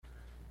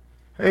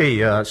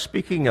Hey,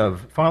 speaking of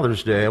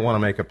Father's Day, I want to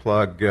make a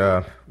plug.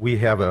 We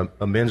have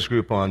a men's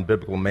group on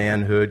biblical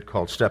manhood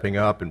called Stepping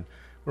Up, and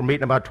we're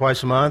meeting about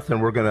twice a month,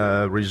 and we're going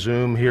to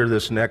resume here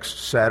this next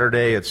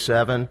Saturday at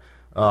 7.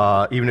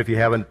 Even if you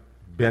haven't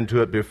been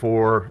to it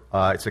before,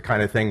 it's the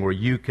kind of thing where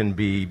you can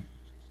be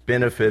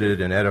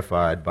benefited and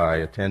edified by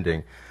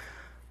attending.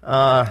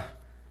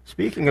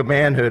 Speaking of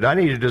manhood, I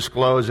need to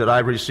disclose that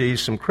I've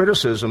received some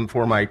criticism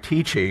for my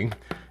teaching.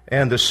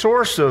 And the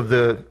source of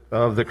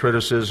the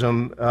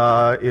criticism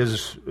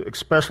is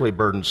especially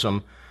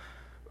burdensome.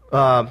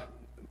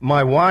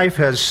 My wife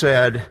has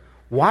said,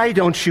 "Why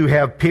don't you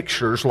have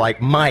pictures like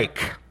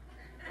Mike?"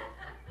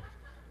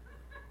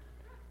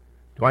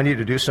 Do I need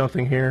to do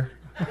something here?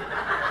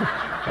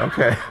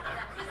 Okay.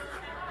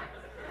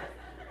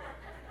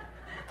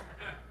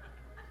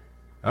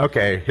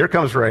 Okay, here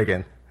comes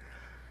Reagan.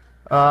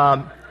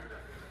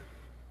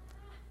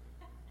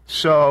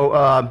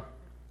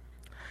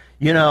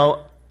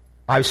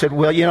 I said,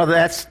 well,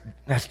 that's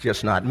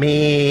just not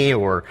me,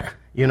 or,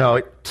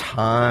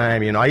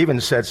 time. I even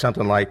said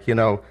something like,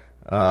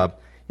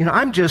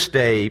 I'm just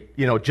a,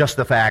 just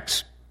the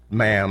facts,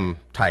 ma'am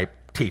type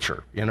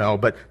teacher,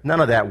 but none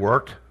of that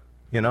worked,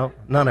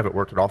 none of it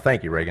worked at all.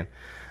 Thank you, Reagan.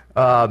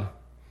 I've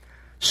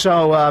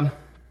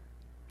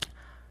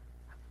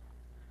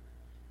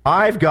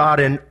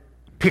got a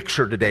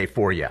picture today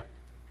for you,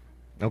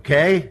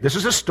 okay? This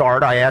is a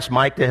start. I asked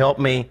Mike to help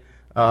me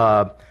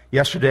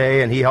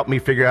yesterday, and he helped me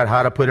figure out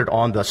how to put it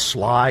on the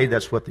slide.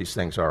 That's what these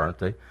things are, aren't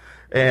they?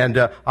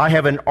 And I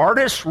have an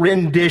artist's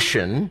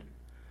rendition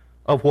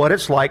of what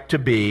it's like to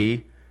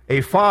be a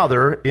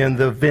father in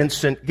the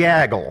Vincent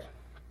gaggle.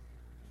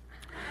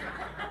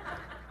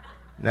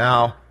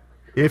 Now,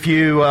 if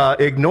you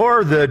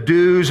ignore the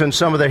dews and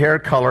some of the hair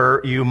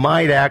color, you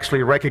might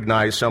actually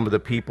recognize some of the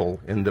people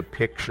in the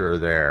picture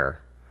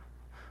there.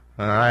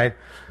 All right?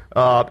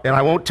 And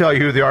I won't tell you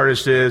who the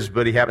artist is,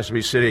 but he happens to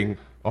be sitting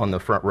on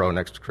the front row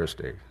next to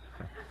Christy.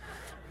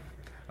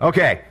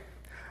 Okay.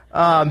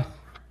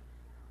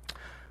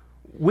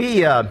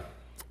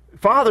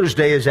 Father's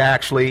Day is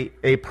actually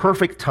a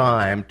perfect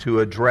time to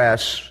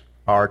address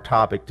our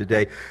topic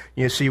today.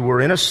 You see, we're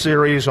in a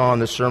series on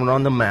the Sermon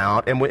on the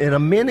Mount, and in a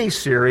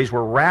mini-series,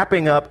 we're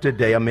wrapping up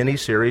today a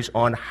mini-series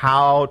on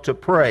how to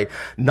pray.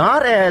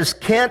 Not as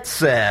Kent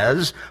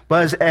says,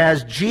 but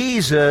as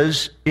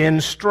Jesus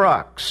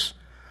instructs.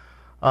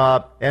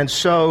 And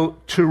so,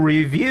 to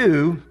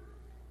review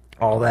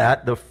all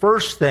that, the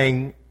first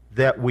thing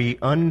that we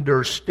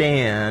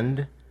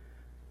understand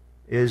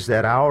is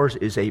that ours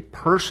is a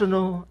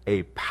personal,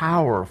 a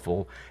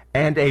powerful,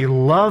 and a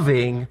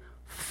loving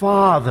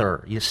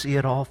Father. You see,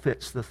 it all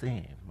fits the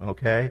theme,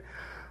 okay?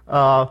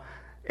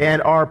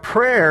 And our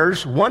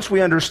prayers, once we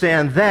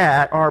understand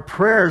that, our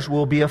prayers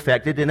will be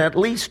affected in at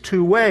least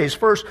two ways.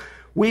 First,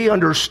 we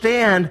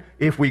understand,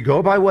 if we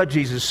go by what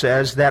Jesus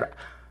says, that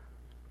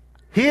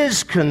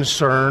His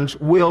concerns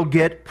will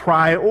get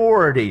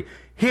priority.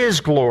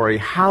 His glory,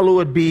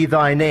 hallowed be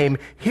thy name.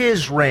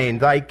 His reign,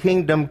 thy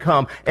kingdom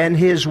come, and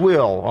His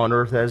will on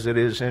earth as it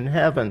is in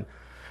heaven.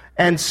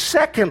 And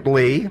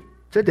secondly,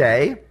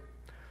 today,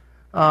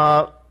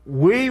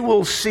 we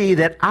will see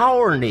that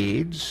our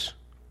needs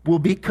will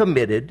be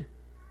committed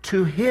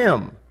to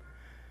Him.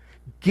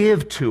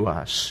 Give to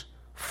us,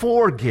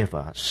 forgive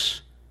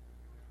us,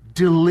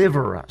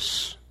 deliver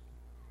us.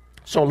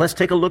 So let's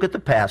take a look at the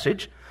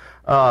passage.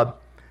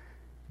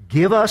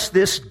 Give us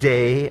this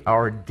day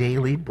our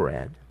daily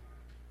bread,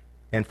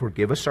 and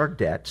forgive us our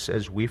debts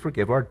as we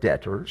forgive our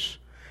debtors.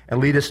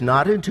 And lead us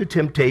not into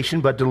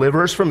temptation, but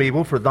deliver us from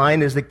evil. For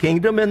thine is the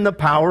kingdom and the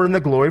power and the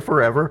glory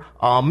forever.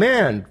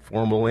 Amen.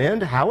 Formal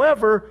end.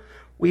 However,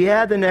 we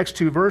add the next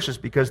two verses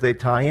because they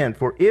tie in.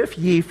 For if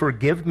ye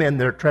forgive men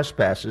their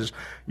trespasses,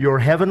 your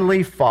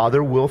heavenly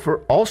Father will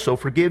also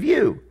forgive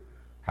you.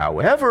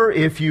 However,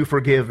 if you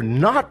forgive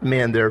not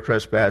men their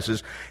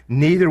trespasses,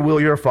 neither will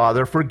your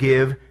Father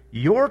forgive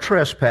your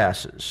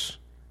trespasses.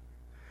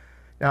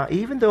 Now,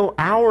 even though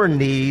our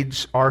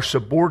needs are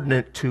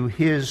subordinate to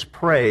His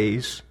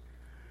praise,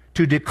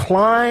 to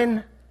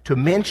decline to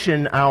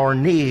mention our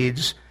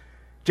needs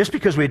just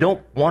because we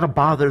don't want to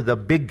bother the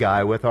big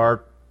guy with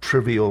our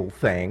trivial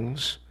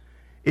things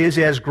is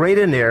as great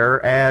an error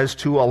as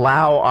to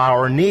allow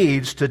our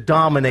needs to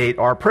dominate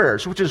our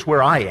prayers, which is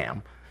where I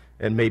am,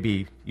 and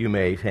maybe you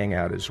may hang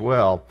out as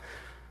well.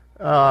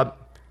 You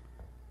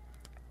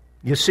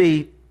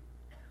see,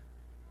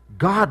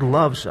 God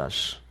loves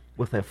us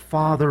with a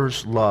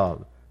father's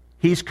love.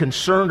 He's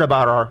concerned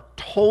about our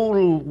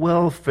total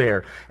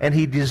welfare, and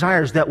He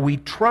desires that we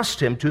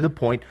trust Him to the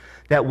point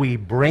that we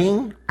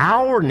bring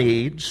our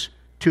needs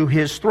to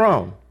His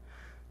throne.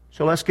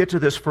 So let's get to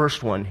this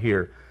first one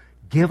here.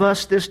 Give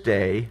us this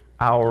day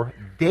our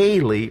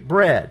daily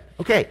bread.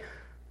 Okay,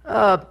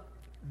 the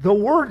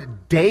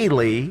word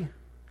daily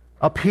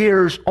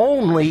appears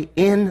only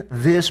in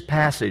this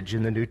passage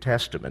in the New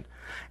Testament,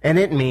 and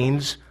it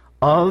means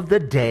of the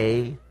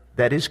day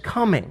that is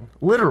coming,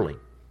 literally.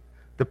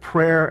 The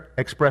prayer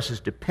expresses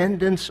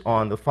dependence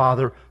on the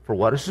Father for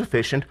what is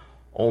sufficient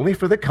only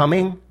for the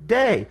coming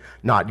day.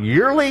 Not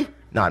yearly,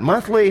 not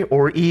monthly,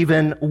 or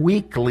even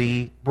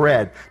weekly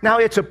bread. Now,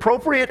 it's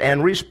appropriate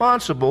and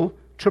responsible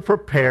to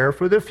prepare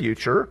for the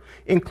future,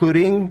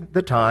 including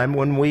the time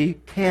when we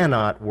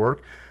cannot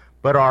work.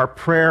 But our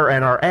prayer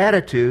and our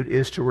attitude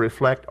is to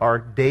reflect our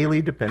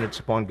daily dependence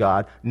upon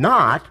God,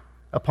 not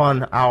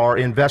upon our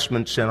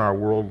investments in our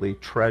worldly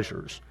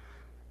treasures.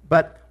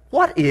 But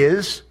what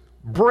is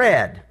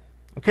bread?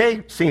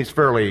 Okay, seems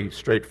fairly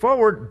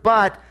straightforward,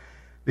 but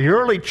the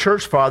early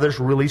church fathers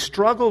really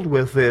struggled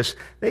with this.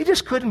 They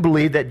just couldn't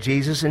believe that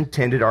Jesus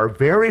intended our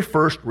very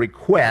first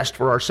request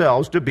for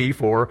ourselves to be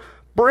for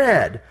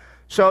bread.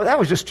 So that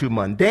was just too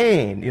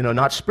mundane,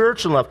 not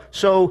spiritual enough.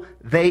 So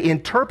they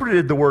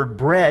interpreted the word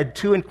bread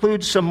to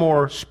include some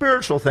more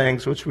spiritual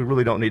things, which we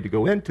really don't need to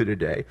go into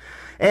today.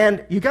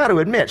 And you got to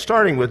admit,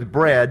 starting with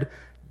bread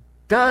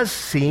does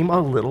seem a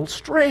little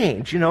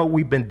strange.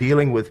 We've been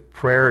dealing with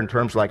prayer in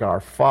terms like our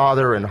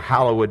Father and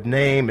hallowed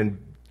name and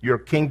your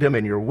kingdom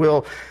and your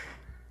will.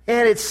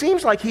 And it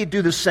seems like he'd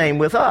do the same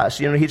with us.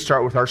 He'd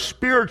start with our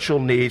spiritual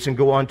needs and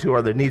go on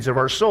to the needs of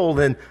our soul,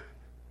 then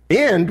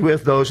end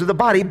with those of the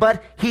body,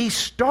 but he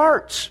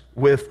starts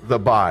with the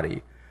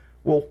body.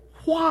 Well,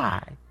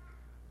 why?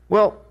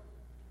 Well,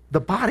 the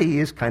body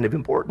is kind of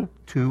important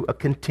to a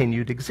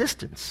continued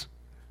existence,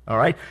 all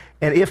right?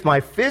 And if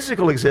my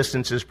physical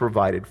existence is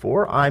provided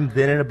for, I'm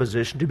then in a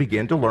position to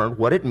begin to learn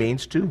what it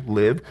means to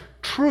live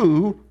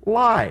true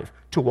life,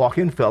 to walk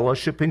in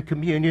fellowship and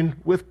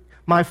communion with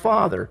my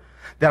Father,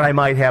 that I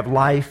might have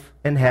life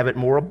and have it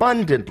more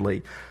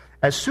abundantly.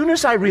 As soon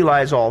as I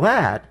realize all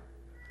that,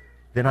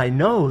 then I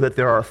know that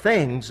there are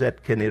things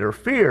that can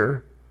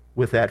interfere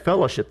with that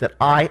fellowship, that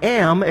I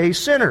am a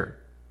sinner,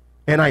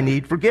 and I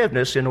need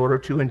forgiveness in order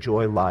to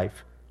enjoy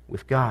life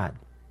with God.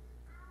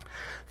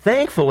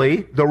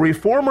 Thankfully, the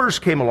Reformers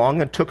came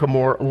along and took a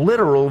more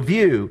literal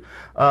view.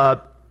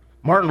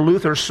 Martin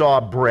Luther saw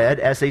bread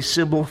as a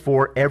symbol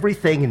for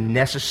everything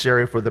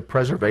necessary for the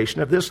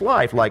preservation of this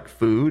life, like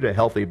food, a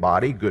healthy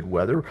body, good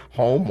weather,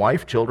 home,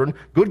 wife, children,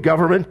 good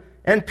government,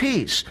 and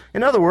peace.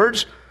 In other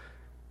words,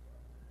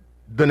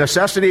 the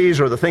necessities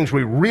or the things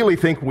we really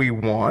think we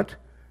want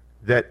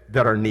that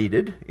are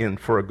needed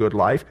for a good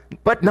life,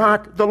 but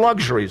not the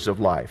luxuries of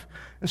life.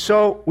 And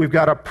so we've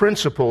got a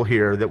principle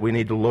here that we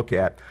need to look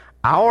at.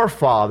 Our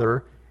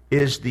Father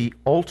is the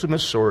ultimate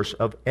source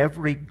of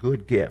every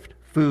good gift: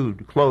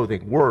 food,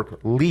 clothing, work,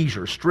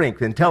 leisure,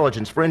 strength,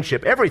 intelligence,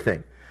 friendship,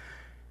 everything.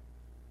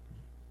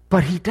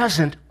 But he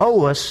doesn't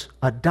owe us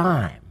a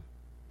dime.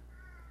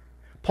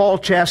 Paul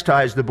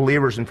chastised the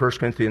believers in 1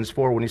 Corinthians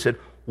 4 when he said,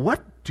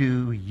 "What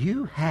do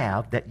you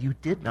have that you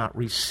did not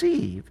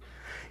receive?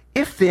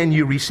 If then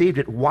you received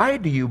it, why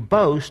do you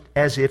boast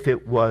as if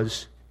it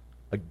was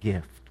a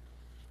gift?"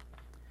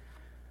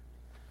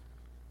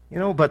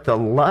 But the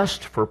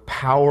lust for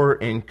power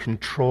and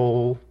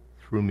control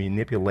through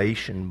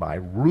manipulation by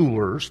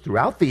rulers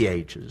throughout the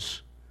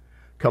ages,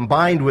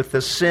 combined with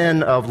the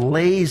sin of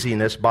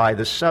laziness by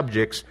the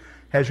subjects,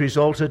 has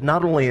resulted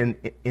not only in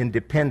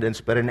independence,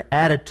 but an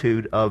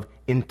attitude of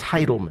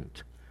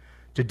entitlement.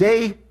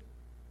 Today,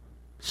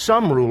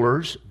 some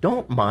rulers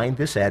don't mind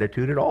this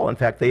attitude at all. In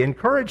fact, they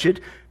encourage it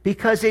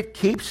because it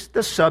keeps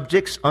the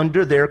subjects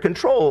under their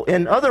control.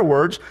 In other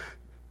words,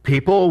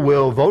 people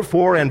will vote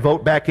for and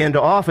vote back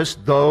into office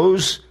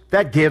those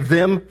that give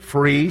them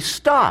free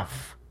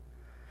stuff.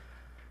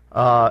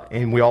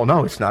 And we all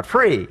know it's not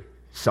free.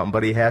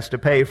 Somebody has to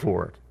pay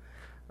for it.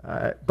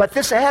 But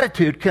this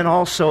attitude can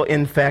also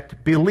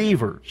infect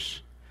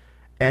believers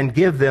and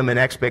give them an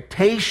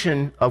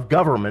expectation of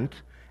government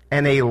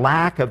and a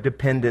lack of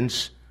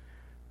dependence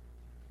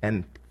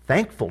and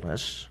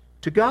thankfulness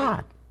to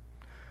God.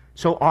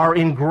 So our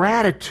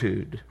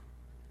ingratitude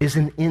is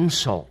an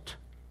insult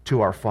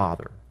to our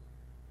Father.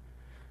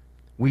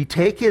 We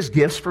take his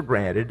gifts for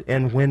granted,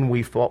 and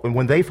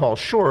when they fall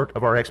short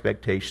of our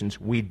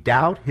expectations, we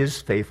doubt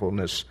his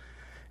faithfulness,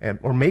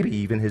 or maybe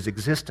even his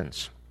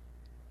existence.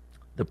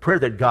 The prayer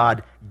that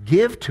God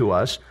give to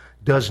us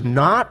does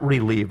not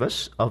relieve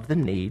us of the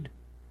need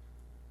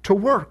to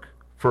work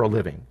for a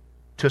living,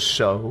 to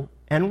sow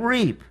and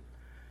reap,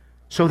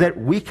 so that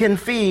we can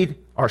feed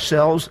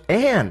ourselves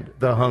and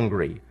the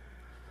hungry.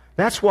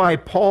 That's why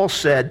Paul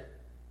said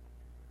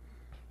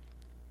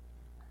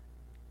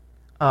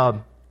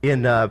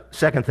in 2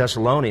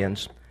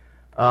 Thessalonians,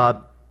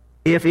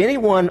 if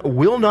anyone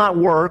will not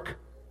work,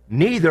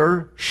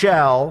 neither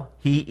shall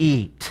he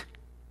eat.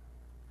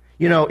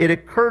 It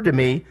occurred to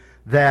me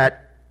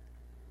that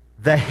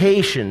the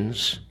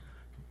Haitians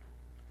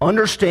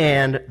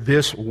understand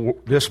this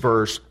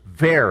verse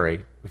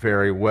very,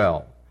 very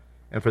well.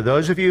 And for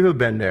those of you who've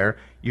been there,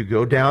 you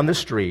go down the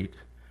street,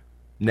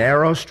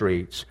 narrow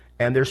streets,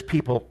 and there's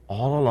people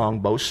all along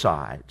both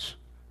sides,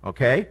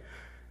 okay?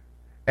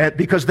 And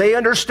because they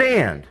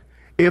understand,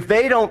 if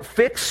they don't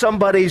fix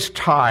somebody's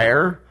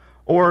tire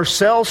or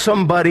sell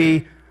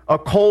somebody a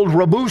cold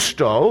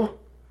Robusto,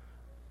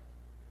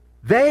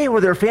 they or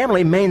their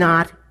family may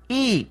not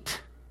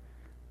eat.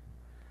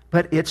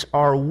 But it's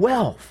our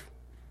wealth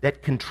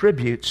that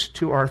contributes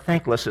to our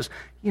thanklessness.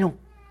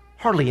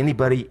 hardly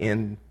anybody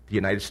in the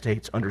United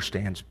States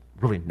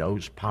really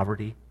knows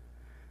poverty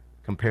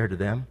compared to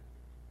them.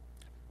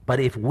 But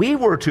if we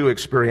were to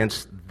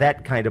experience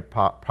that kind of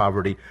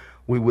poverty,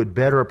 we would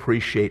better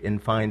appreciate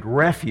and find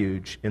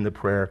refuge in the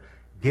prayer,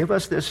 "Give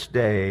us this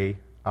day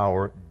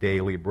our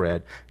daily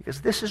bread."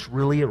 Because this is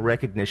really a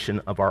recognition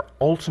of our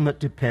ultimate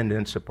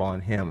dependence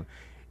upon Him.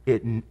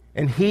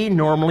 And He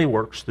normally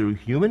works through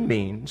human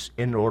means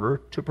in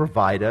order to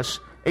provide us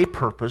a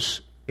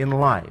purpose in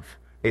life,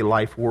 a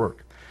life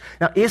work.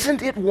 Now,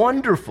 isn't it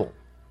wonderful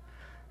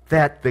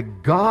that the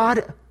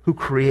God who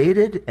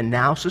created and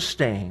now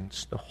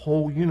sustains the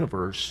whole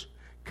universe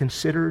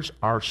considers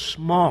our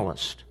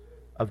smallest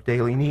of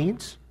daily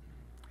needs?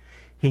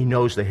 He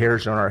knows the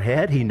hairs on our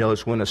head. He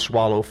knows when a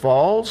swallow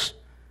falls.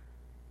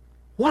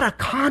 What a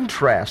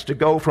contrast to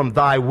go from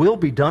 "Thy will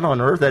be done on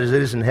earth as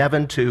it is in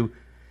heaven" to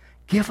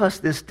 "Give us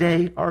this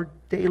day our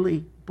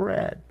daily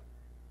bread."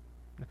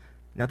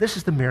 Now, this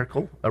is the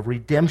miracle of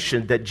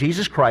redemption, that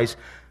Jesus Christ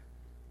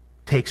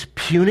takes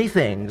puny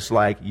things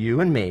like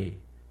you and me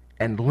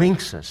and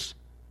links us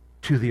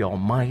to the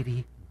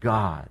Almighty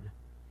God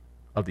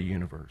of the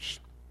universe.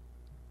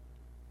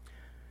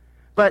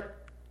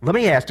 But let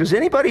me ask, does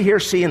anybody here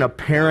see an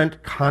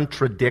apparent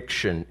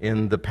contradiction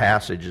in the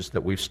passages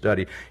that we've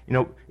studied?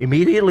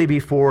 Immediately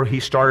before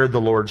He started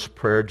the Lord's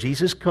Prayer,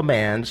 Jesus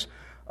commands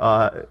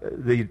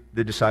the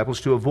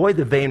disciples to avoid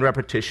the vain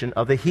repetition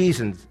of the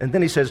heathens. And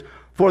then He says,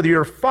 "For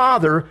your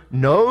Father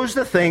knows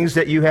the things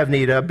that you have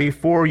need of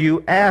before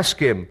you ask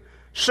Him."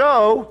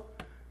 So,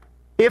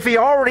 if He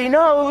already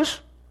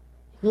knows,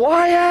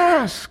 why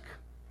ask?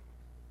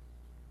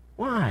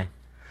 Why?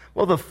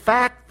 Well, the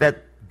fact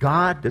that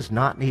God does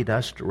not need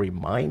us to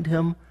remind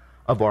Him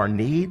of our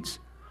needs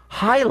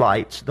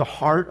highlights the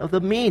heart of the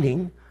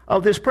meaning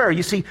of this prayer.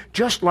 You see,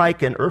 just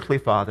like an earthly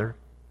father,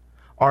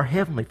 our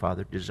Heavenly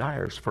Father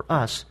desires for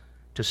us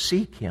to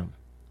seek Him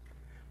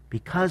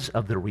because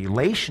of the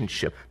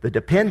relationship, the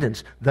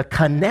dependence, the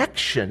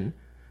connection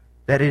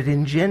that it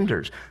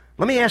engenders.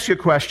 Let me ask you a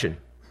question,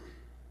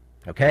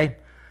 okay?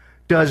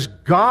 Does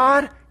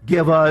God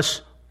give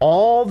us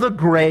all the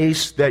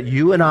grace that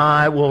you and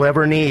I will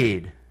ever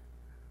need?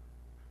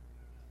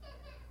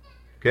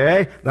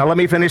 Okay? Now let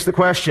me finish the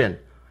question.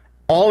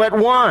 All at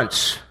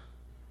once?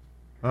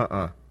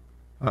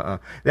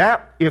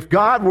 That, if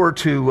God were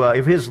to,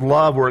 if His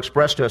love were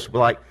expressed to us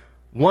like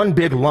one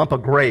big lump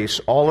of grace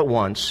all at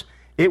once,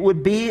 it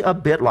would be a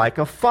bit like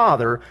a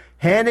father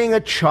handing a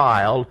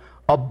child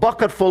a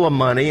bucket full of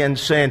money and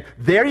saying,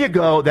 "There you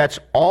go, that's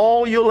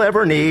all you'll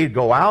ever need,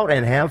 go out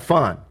and have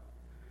fun."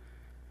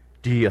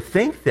 Do you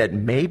think that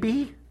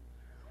maybe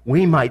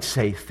we might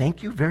say,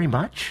 "Thank you very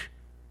much"?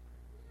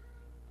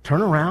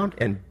 Turn around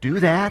and do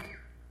that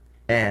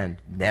and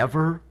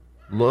never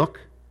look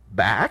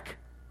back?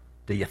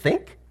 Do you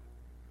think?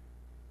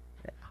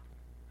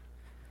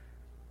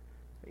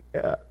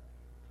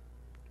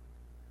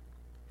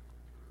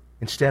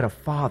 Instead, a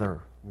father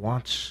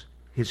wants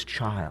his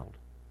child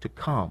to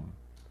come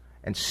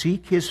and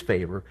seek His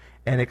favor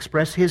and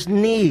express his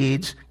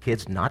needs,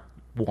 kids, not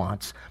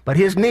wants, but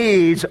his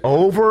needs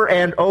over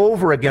and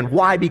over again.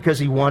 Why? Because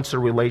He wants a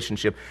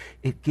relationship.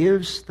 It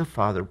gives the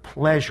Father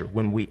pleasure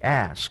when we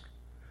ask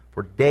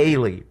for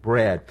daily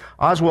bread.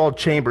 Oswald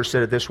Chambers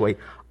said it this way,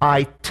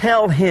 "I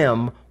tell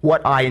Him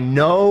what I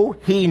know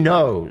He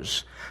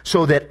knows,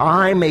 so that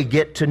I may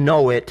get to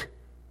know it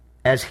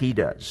as He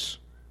does."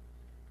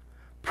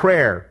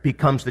 Prayer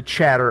becomes the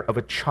chatter of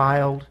a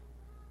child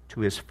to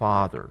his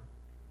father.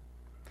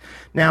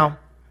 Now,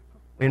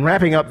 in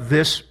wrapping up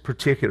this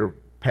particular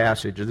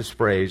passage, or this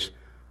phrase,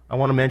 I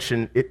want to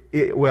mention,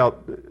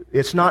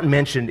 it's not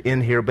mentioned in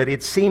here, but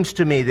it seems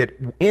to me that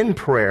in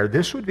prayer,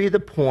 this would be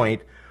the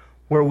point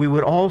where we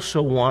would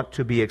also want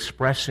to be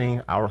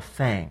expressing our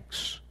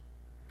thanks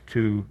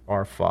to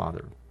our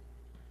Father.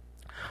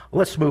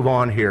 Let's move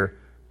on here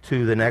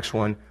to the next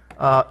one.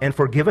 And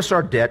forgive us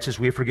our debts as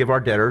we forgive our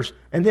debtors.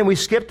 And then we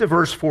skip to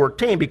verse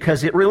 14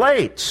 because it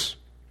relates.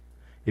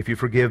 If you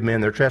forgive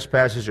men their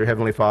trespasses, your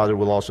heavenly Father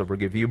will also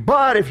forgive you.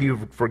 But if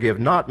you forgive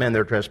not men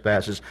their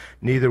trespasses,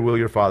 neither will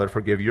your Father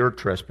forgive your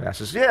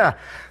trespasses. Yeah,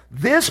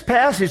 this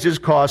passage has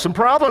caused some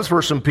problems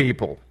for some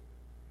people.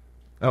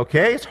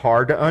 Okay, it's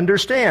hard to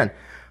understand.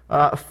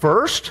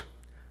 First,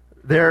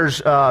 there's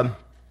the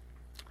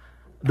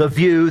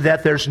view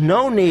that there's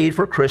no need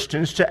for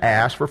Christians to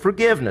ask for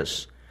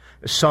forgiveness.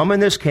 Some in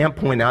this camp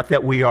point out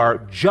that we are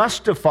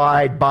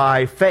justified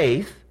by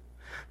faith,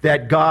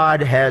 that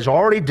God has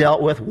already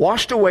dealt with,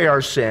 washed away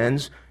our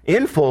sins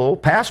in full,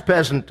 past,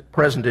 present,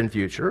 and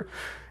future.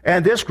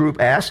 And this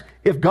group asks,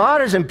 if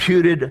God has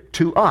imputed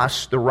to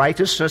us the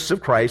righteousness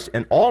of Christ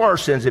and all our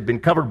sins have been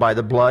covered by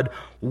the blood,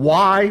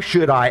 why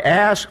should I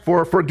ask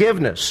for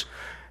forgiveness?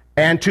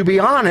 And to be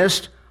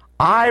honest,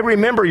 I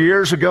remember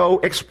years ago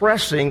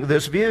expressing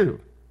this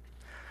view.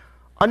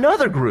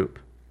 Another group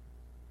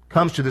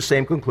comes to the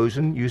same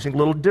conclusion using a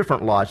little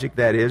different logic,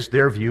 that is,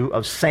 their view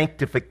of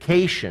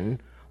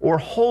sanctification or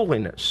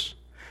holiness.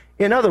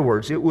 In other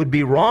words, it would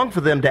be wrong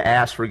for them to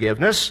ask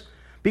forgiveness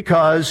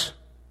because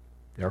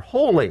they're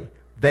holy.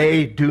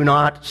 They do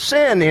not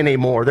sin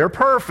anymore. They're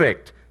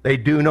perfect. They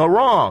do no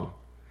wrong.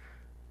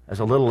 As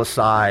a little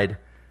aside,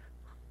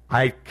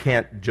 I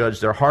can't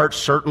judge their hearts,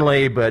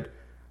 certainly, but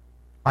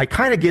I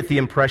kind of get the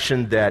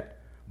impression that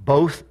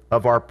both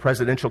of our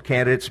presidential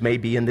candidates may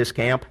be in this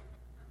camp.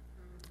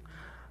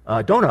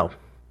 Don't know.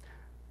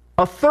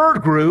 A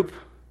third group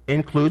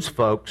includes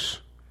folks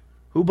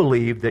who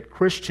believe that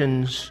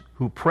Christians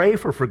who pray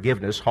for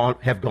forgiveness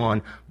have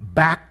gone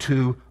back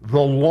to the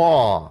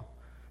law.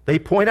 They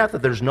point out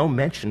that there's no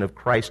mention of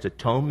Christ's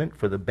atonement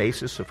for the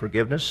basis of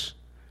forgiveness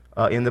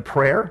in the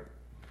prayer.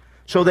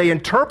 So they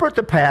interpret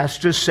the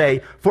past to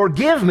say,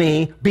 forgive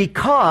me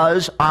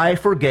because I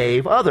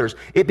forgave others.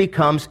 It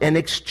becomes an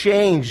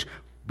exchange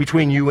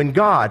between you and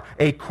God,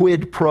 a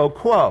quid pro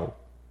quo.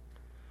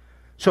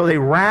 So they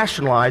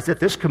rationalize that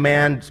this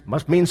command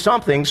must mean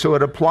something, so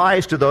it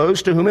applies to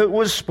those to whom it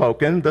was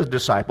spoken, the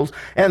disciples,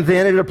 and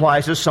then it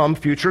applies to some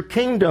future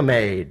kingdom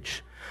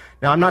age.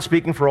 Now, I'm not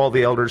speaking for all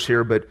the elders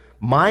here, but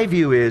my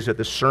view is that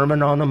the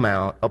Sermon on the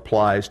Mount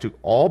applies to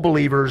all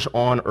believers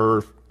on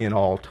earth in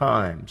all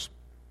times.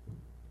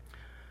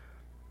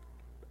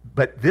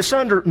 But this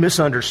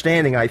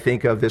misunderstanding, I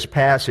think, of this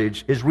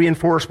passage is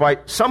reinforced by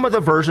some of the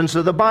versions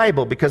of the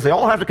Bible, because they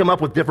all have to come up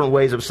with different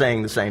ways of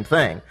saying the same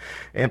thing.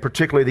 And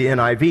particularly the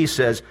NIV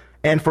says,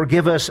 and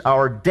forgive us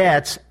our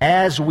debts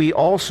as we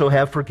also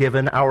have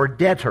forgiven our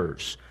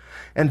debtors.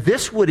 And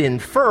this would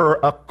infer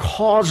a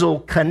causal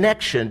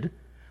connection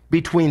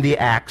between the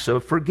acts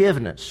of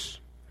forgiveness.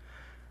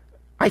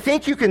 I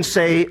think you can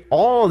say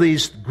all of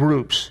these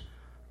groups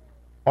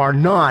are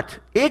not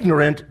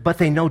ignorant, but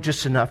they know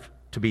just enough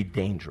to be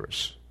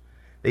dangerous.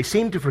 They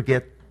seem to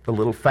forget the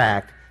little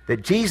fact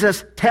that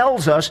Jesus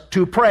tells us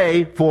to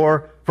pray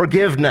for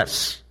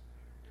forgiveness.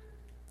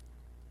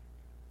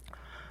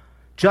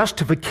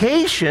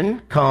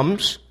 Justification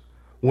comes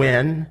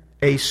when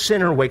a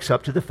sinner wakes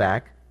up to the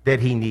fact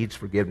that he needs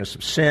forgiveness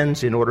of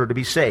sins in order to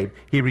be saved.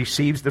 He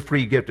receives the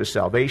free gift of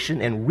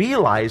salvation and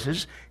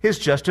realizes his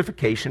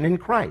justification in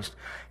Christ.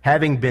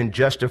 Having been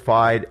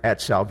justified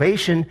at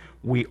salvation,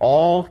 we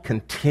all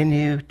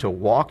continue to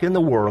walk in the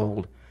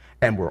world,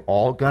 and we're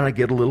all going to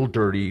get a little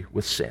dirty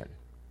with sin.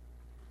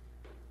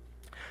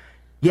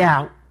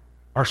 Yeah,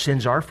 our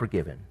sins are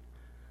forgiven.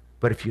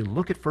 But if you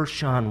look at 1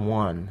 John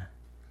 1,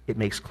 it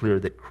makes clear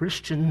that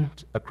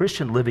a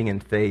Christian living in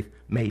faith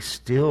may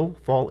still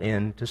fall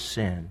into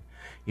sin.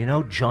 You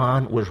know,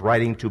 John was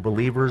writing to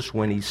believers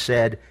when he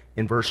said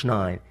in verse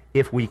 9,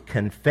 if we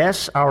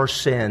confess our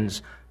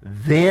sins,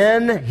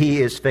 then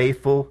he is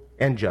faithful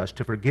and just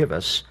to forgive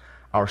us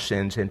our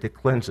sins and to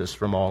cleanse us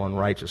from all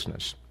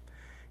unrighteousness.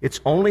 It's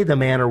only the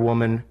man or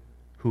woman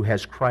who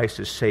has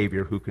Christ as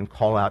Savior who can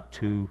call out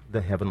to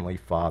the Heavenly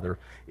Father.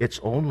 It's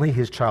only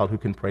his child who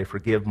can pray,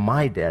 forgive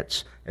my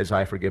debts as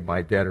I forgive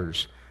my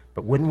debtors.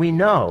 But when we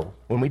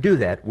do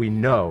that, we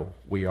know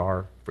we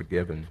are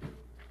forgiven.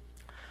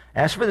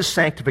 As for the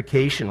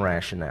sanctification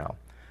rationale,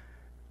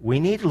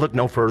 we need to look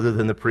no further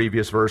than the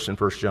previous verse in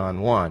 1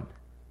 John 1.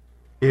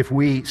 If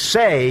we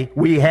say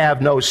we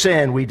have no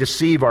sin, we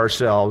deceive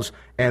ourselves,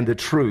 and the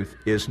truth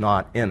is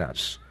not in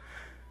us.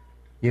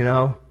 You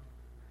know,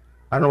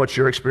 I don't know what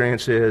your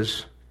experience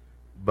is,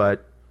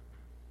 but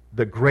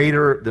the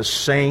greater the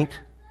saint,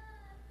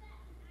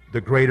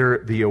 the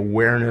greater the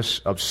awareness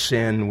of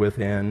sin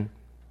within.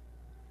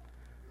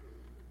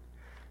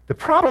 The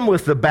problem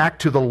with the back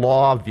to the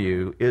law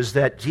view is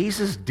that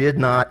Jesus did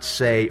not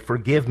say,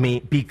 forgive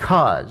me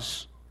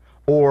because,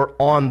 or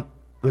on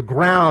the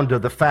ground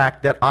of the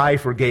fact that I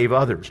forgave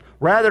others.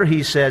 Rather,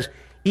 he says,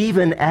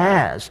 even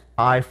as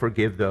I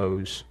forgive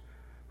those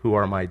who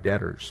are my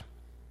debtors.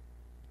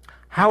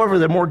 However,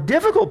 the more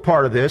difficult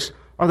part of this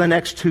are the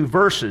next two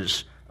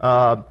verses,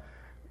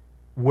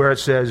 where it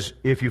says,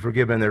 if you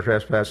forgive men their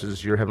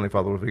trespasses, your heavenly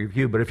Father will forgive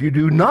you. But if you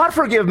do not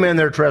forgive men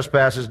their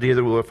trespasses,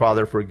 neither will the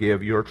Father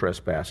forgive your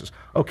trespasses.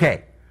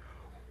 Okay,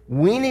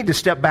 we need to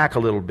step back a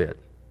little bit,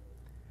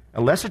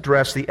 and let's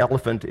address the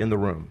elephant in the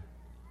room.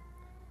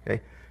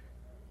 Okay,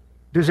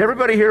 does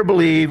everybody here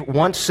believe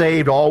once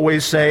saved,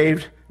 always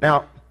saved?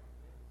 Now,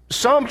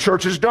 some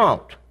churches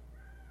don't.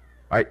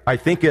 I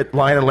think at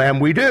Lion and Lamb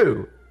we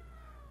do.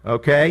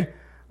 Okay?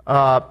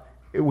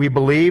 We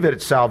believe that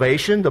it's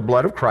salvation, the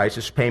blood of Christ,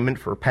 is payment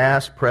for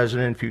past,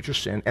 present, and future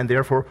sin, and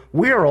therefore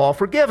we are all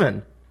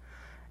forgiven.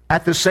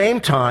 At the same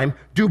time,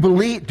 do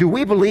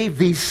we believe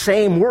these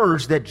same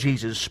words that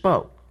Jesus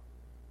spoke?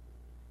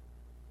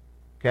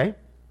 Okay?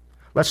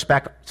 Let's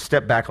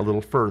step back a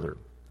little further.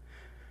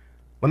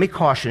 Let me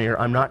caution here,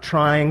 I'm not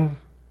trying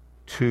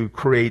to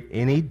create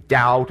any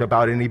doubt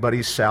about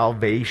anybody's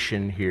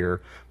salvation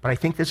here, but I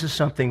think this is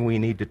something we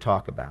need to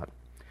talk about.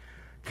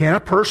 Can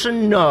a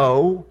person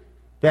know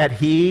that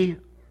he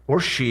or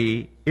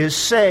she is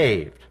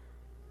saved?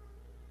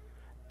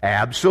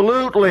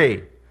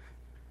 Absolutely.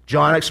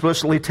 John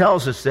explicitly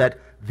tells us that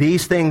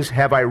these things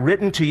have I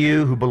written to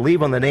you who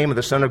believe on the name of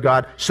the Son of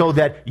God, so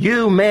that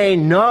you may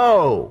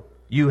know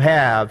you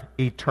have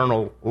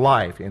eternal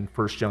life in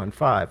 1 John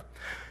 5.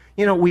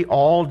 You know, we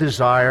all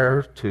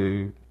desire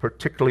to,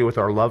 particularly with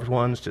our loved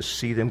ones, to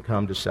see them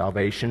come to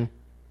salvation.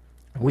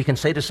 We can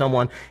say to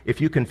someone,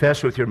 if you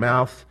confess with your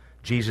mouth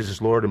Jesus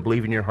is Lord and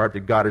believe in your heart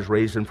that God has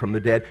raised him from the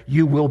dead,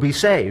 you will be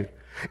saved.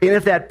 And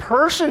if that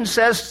person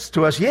says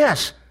to us,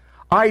 yes,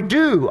 I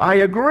do, I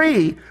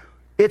agree,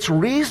 it's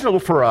reasonable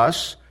for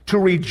us to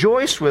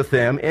rejoice with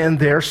them in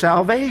their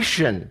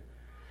salvation.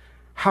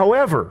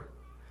 However,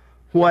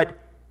 what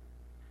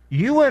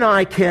you and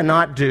I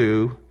cannot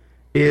do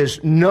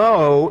is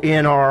know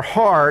in our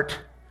heart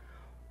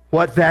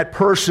what that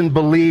person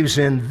believes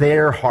in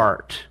their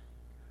heart.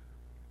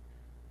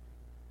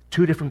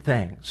 Two different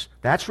things.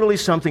 That's really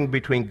something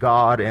between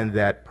God and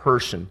that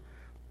person.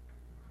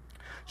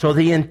 So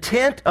the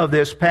intent of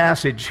this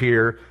passage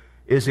here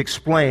is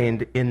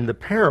explained in the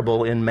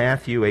parable in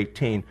Matthew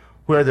 18,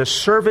 where the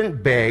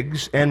servant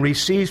begs and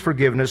receives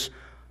forgiveness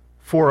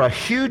for a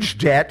huge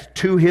debt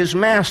to his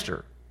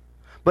master,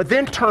 but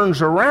then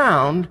turns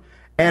around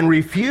and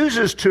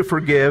refuses to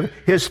forgive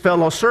his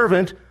fellow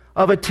servant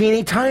of a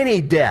teeny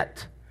tiny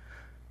debt.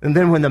 And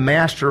then when the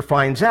master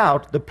finds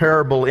out, the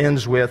parable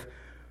ends with,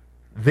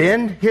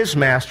 then his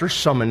master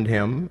summoned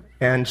him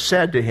and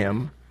said to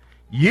him,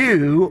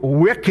 you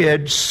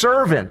wicked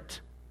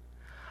servant,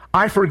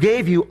 I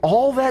forgave you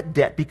all that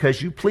debt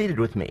because you pleaded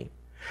with me.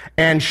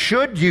 And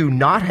should you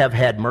not have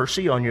had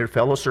mercy on your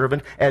fellow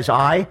servant as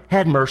I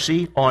had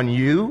mercy on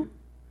you?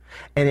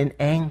 And in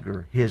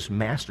anger, his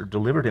master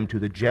delivered him to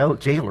the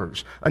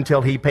jailers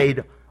until he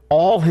paid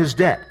all his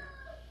debt.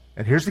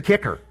 And here's the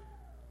kicker.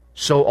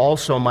 So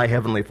also my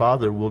heavenly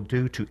Father will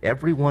do to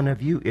every one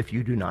of you if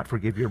you do not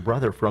forgive your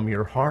brother from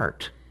your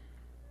heart.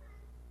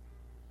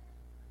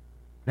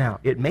 Now,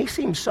 it may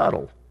seem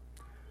subtle,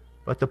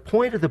 but the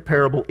point of the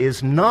parable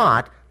is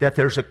not that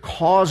there's a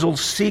causal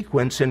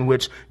sequence in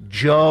which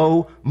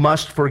Joe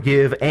must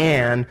forgive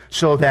Ann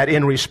so that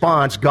in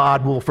response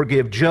God will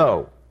forgive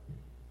Joe.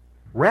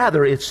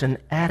 Rather, it's an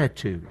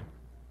attitude.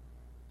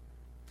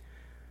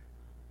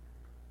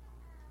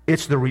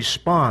 It's the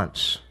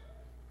response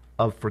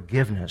of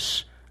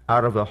forgiveness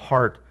out of a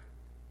heart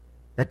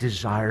that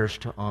desires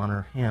to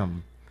honor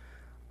him.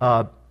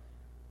 The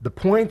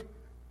point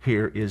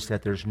here is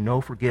that there's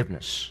no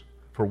forgiveness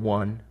for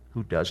one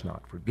who does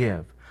not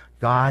forgive.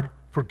 God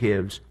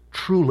forgives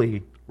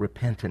truly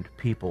repentant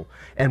people.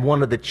 And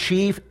one of the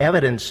chief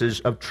evidences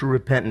of true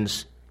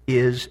repentance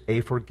is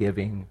a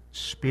forgiving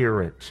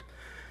spirit.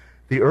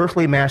 The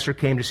earthly master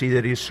came to see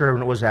that his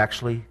servant was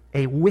actually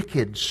a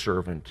wicked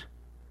servant.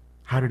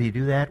 How did he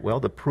do that?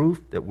 Well, the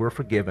proof that we're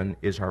forgiven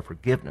is our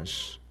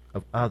forgiveness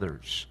of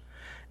others.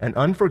 An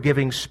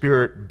unforgiving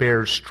spirit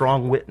bears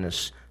strong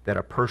witness that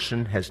a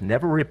person has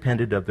never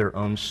repented of their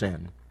own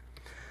sin.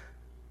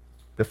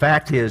 The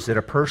fact is that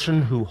a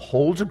person who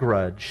holds a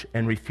grudge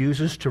and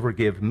refuses to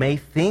forgive may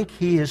think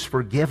he is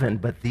forgiven,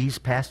 but these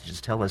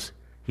passages tell us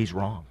he's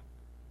wrong.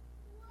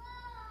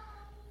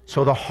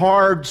 So the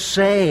hard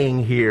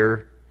saying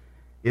here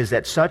is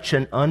that such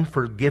an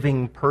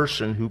unforgiving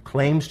person who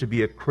claims to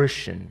be a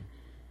Christian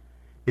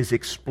is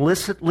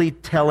explicitly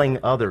telling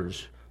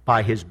others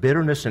by his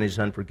bitterness and his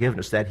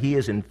unforgiveness that he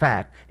is in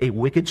fact a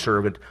wicked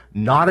servant,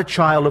 not a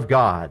child of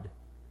God.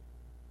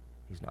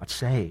 He's not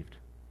saved.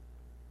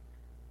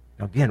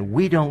 Now again,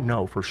 we don't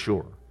know for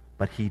sure,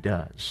 but he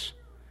does.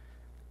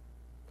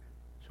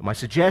 So my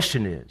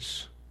suggestion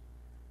is,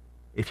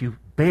 if you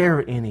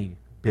bear any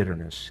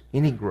bitterness,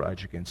 any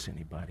grudge against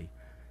anybody,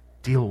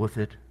 deal with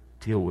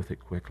it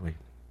quickly.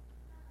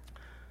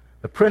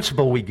 The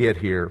principle we get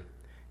here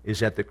is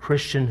that the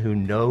Christian who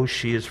knows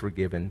she is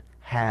forgiven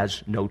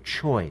has no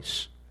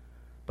choice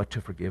but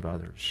to forgive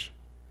others.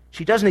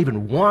 She doesn't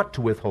even want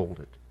to withhold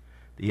it.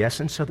 The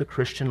essence of the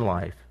Christian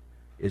life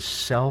is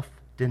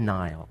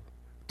self-denial,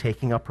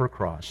 taking up her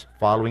cross,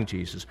 following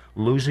Jesus,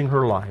 losing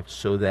her life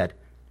so that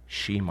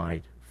she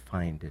might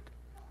find it.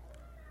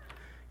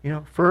 You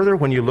know, further,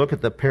 when you look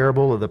at the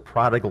parable of the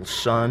prodigal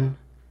son,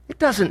 it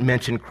doesn't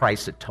mention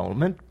Christ's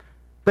atonement,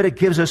 but it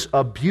gives us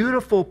a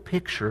beautiful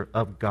picture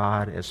of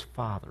God as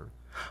Father.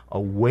 A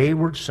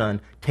wayward son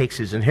takes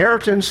his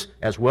inheritance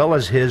as well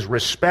as his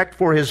respect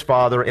for his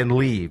father and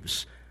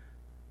leaves.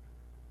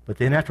 But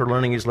then after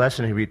learning his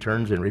lesson, he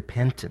returns in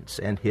repentance,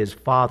 and his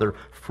father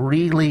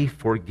freely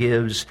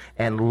forgives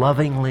and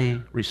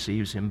lovingly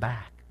receives him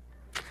back.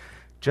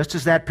 Just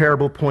as that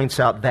parable points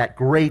out that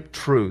great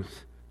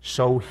truth,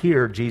 so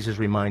here Jesus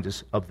reminds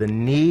us of the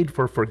need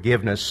for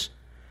forgiveness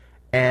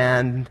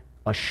and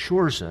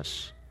assures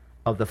us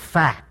of the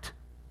fact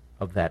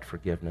of that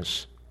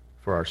forgiveness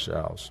for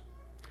ourselves.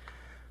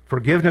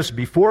 Forgiveness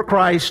before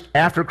Christ,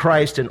 after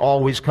Christ, and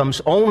always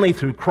comes only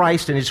through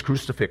Christ and his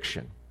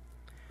crucifixion.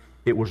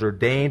 It was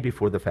ordained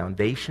before the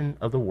foundation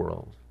of the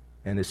world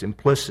and is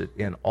implicit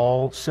in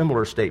all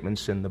similar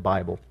statements in the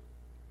Bible.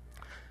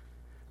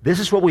 This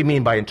is what we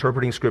mean by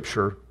interpreting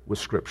Scripture with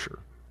Scripture,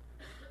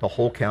 the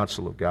whole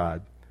counsel of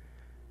God.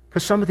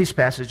 Because some of these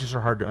passages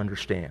are hard to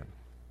understand.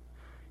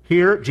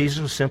 Here,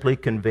 Jesus was simply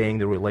conveying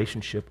the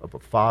relationship of a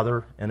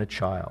father and a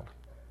child.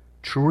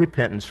 True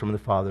repentance from the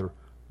Father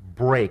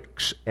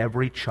breaks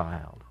every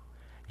child.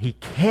 he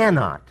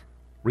cannot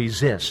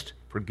resist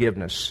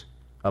forgiveness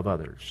of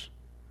others.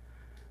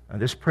 Now,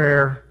 this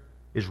prayer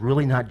is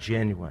really not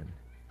genuine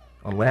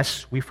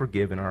unless we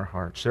forgive in our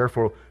hearts.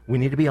 Therefore, we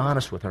need to be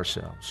honest with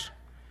ourselves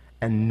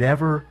and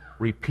never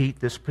repeat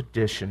this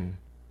petition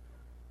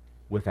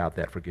without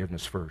that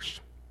forgiveness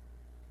first.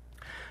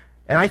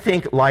 And I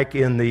think, like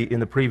in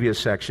the previous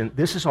section,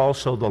 this is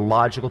also the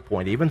logical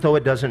point, even though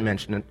it doesn't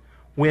mention it,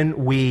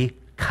 when we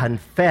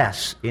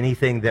confess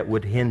anything that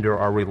would hinder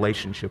our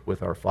relationship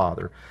with our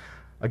Father.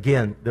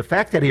 Again, the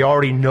fact that he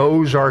already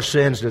knows our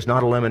sins does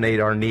not eliminate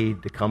our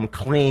need to come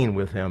clean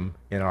with him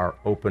in our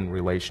open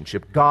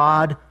relationship.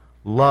 God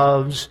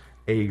loves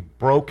a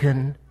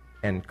broken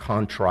and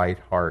contrite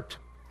heart.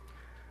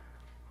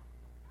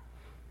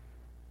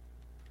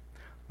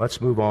 Let's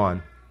move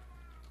on.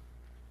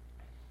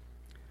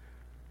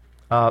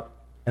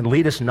 And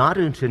lead us not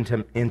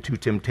into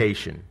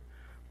temptation,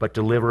 but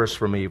deliver us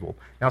from evil.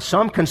 Now,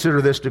 some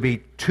consider this to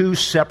be two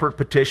separate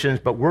petitions,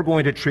 but we're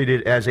going to treat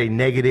it as a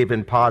negative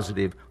and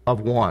positive of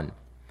one.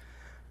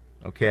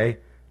 Okay?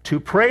 To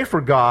pray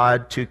for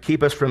God to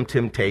keep us from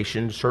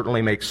temptation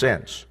certainly makes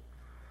sense.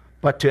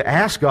 But to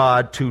ask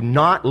God to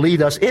not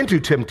lead us into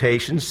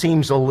temptation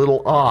seems a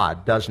little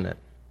odd, doesn't it?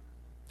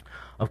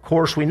 Of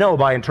course, we know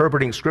by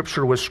interpreting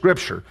Scripture with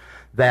Scripture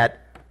that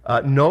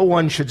no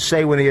one should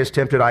say when he is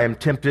tempted, I am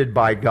tempted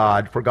by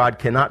God, for God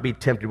cannot be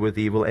tempted with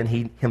evil, and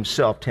he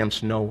himself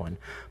tempts no one.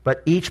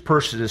 But each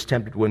person is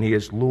tempted when he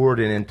is lured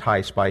and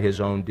enticed by his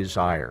own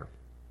desire.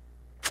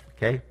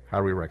 Okay? How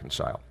do we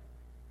reconcile?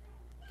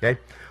 Okay?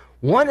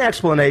 One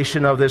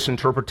explanation of this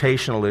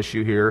interpretational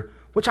issue here,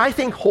 which I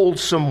think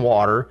holds some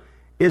water,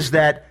 is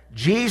that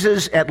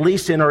Jesus, at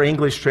least in our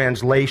English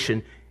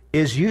translation,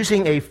 is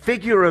using a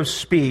figure of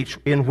speech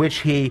in which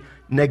he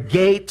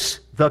negates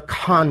the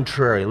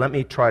contrary. Let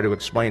me try to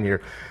explain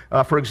here.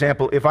 For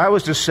example, if I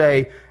was to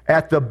say,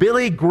 at the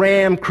Billy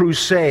Graham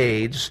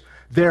Crusades,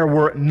 there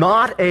were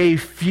not a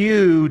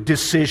few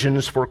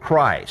decisions for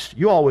Christ.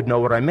 You all would know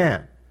what I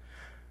meant.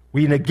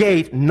 We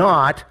negate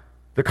not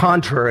the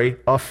contrary,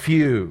 a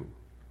few.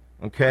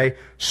 Okay?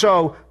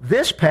 So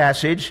this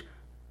passage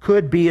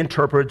could be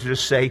interpreted to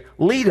say,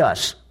 lead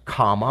us,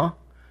 comma,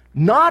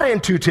 not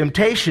into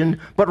temptation,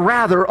 but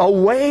rather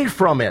away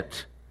from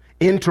it.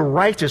 Into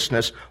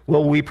righteousness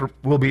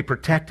will be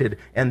protected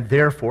and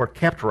therefore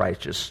kept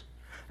righteous.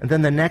 And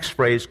then the next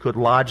phrase could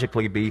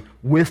logically be,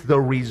 with the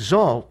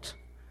result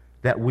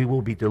that we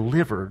will be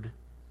delivered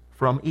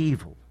from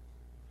evil.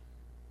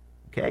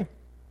 Okay?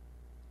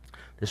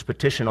 This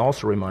petition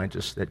also reminds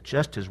us that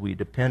just as we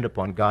depend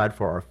upon God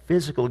for our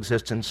physical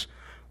existence,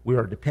 we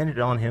are dependent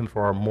on him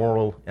for our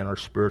moral and our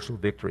spiritual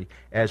victory.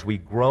 As we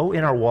grow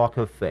in our walk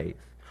of faith,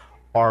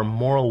 our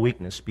moral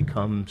weakness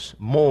becomes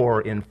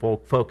more in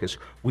focus.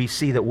 We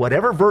see that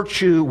whatever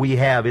virtue we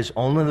have is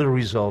only the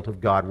result of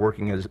God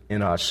working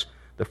in us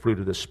the fruit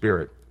of the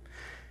Spirit.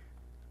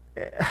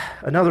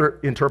 Another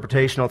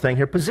interpretational thing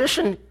here,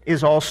 position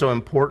is also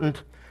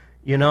important.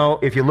 You know,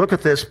 if you look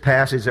at this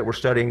passage that we're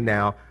studying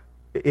now,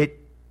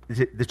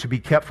 to be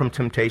kept from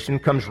temptation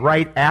comes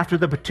right after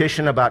the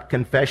petition about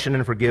confession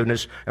and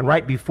forgiveness and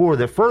right before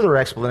the further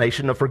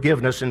explanation of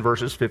forgiveness in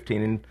verses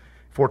 14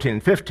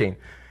 and 15.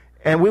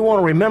 And we want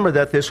to remember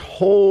that this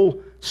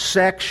whole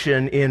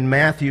section in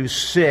Matthew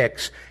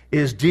 6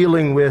 is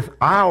dealing with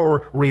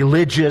our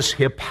religious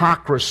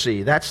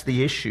hypocrisy. That's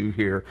the issue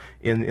here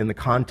in the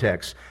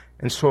context.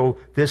 And so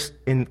this,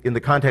 in the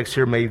context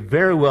here, may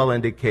very well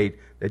indicate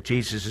that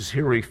Jesus is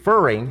here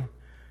referring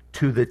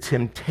to the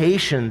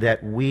temptation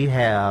that we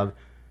have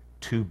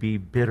to be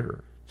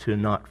bitter, to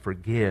not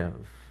forgive.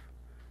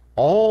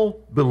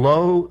 All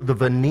below the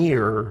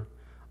veneer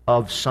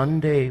of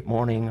Sunday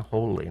morning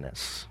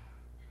holiness.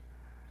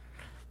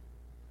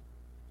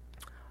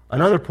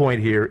 Another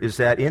point here is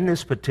that in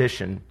this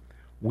petition,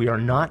 we are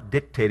not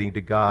dictating to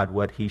God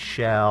what he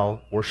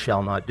shall or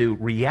shall not do.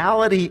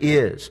 Reality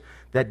is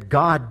that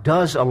God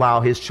does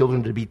allow his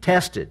children to be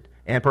tested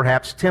and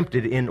perhaps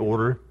tempted in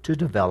order to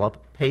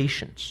develop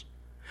patience.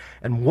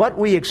 And what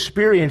we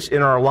experience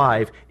in our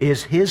life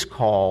is his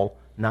call,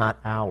 not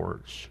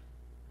ours.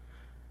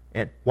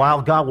 And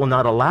while God will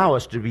not allow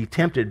us to be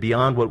tempted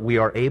beyond what we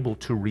are able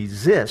to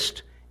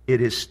resist, it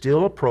is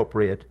still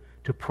appropriate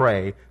to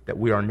pray that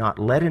we are not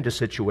led into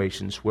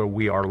situations where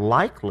we are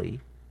likely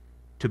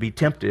to be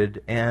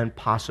tempted and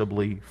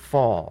possibly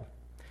fall.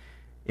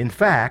 In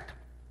fact,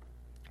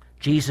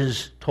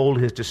 Jesus told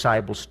his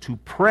disciples to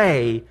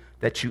pray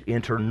that you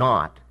enter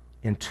not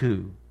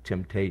into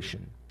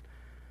temptation.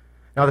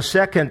 Now, the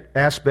second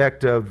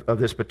aspect of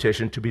this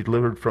petition, to be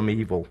delivered from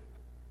evil,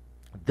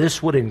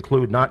 this would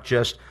include not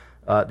just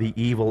the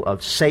evil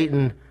of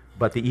Satan,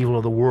 but the evil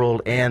of the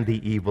world and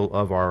the evil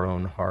of our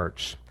own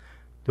hearts.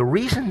 The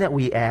reason that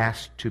we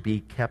ask to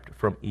be kept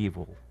from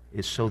evil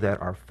is so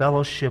that our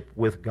fellowship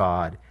with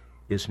God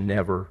is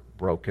never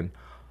broken.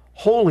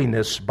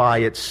 Holiness by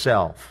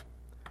itself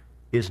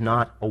is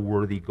not a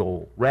worthy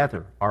goal.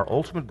 Rather, our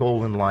ultimate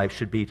goal in life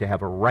should be to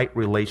have a right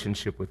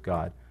relationship with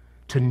God,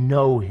 to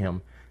know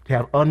him, to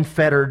have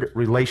unfettered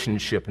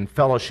relationship and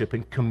fellowship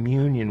and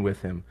communion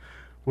with Him.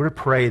 We're to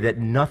pray that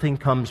nothing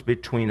comes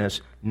between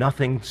us,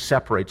 nothing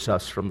separates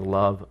us from the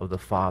love of the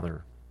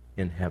Father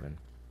in heaven.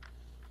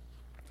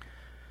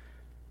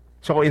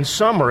 So in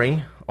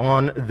summary,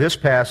 on this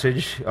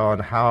passage on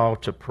how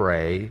to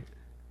pray,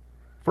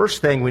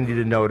 first thing we need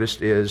to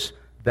notice is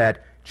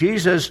that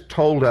Jesus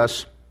told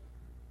us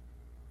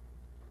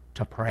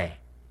to pray.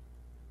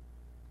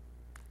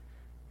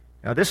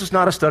 Now, this is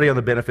not a study on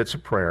the benefits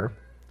of prayer,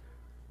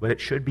 but it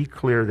should be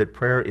clear that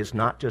prayer is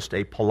not just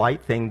a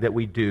polite thing that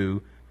we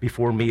do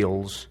before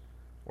meals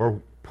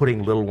or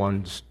putting little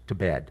ones to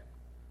bed.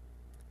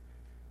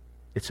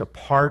 It's a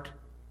part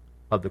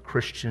of the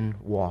Christian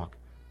walk,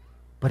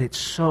 but it's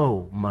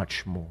so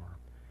much more.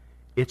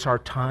 It's our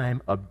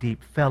time of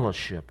deep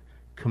fellowship,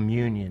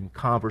 communion,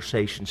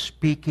 conversation,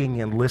 speaking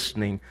and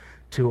listening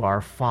to our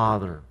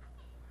Father.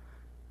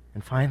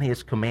 And finally,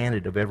 it's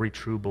commanded of every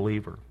true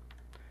believer.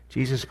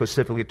 Jesus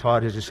specifically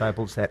taught His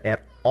disciples that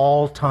at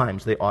all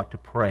times they ought to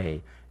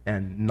pray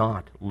and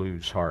not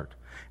lose heart.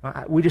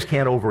 We just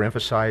can't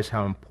overemphasize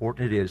how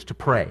important it is to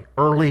pray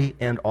early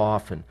and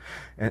often.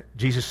 And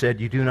Jesus said,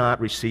 "You do not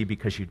receive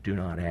because you do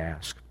not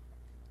ask."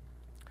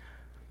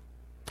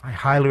 I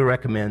highly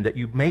recommend that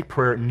you make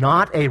prayer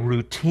not a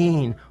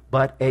routine,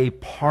 but a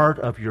part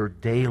of your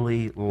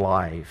daily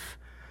life,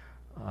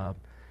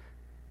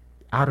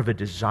 out of a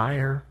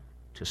desire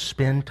to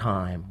spend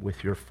time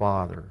with your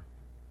Father,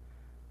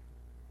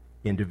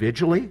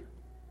 individually,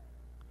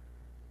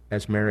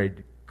 as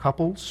married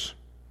couples,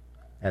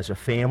 as a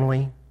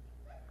family,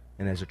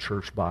 and as a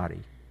church body.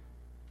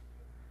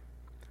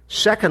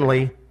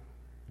 Secondly,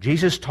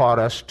 Jesus taught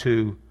us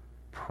to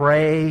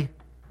pray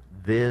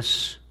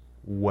this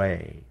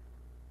way.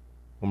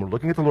 When we're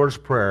looking at the Lord's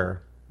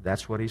Prayer,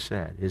 that's what He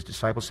said. His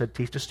disciples said,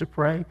 "Teach us to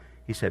pray."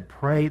 He said,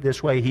 "Pray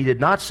this way." He did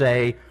not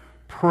say,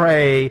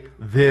 "Pray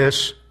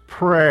this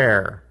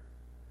prayer."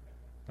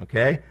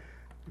 Okay?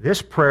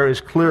 This prayer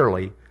is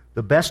clearly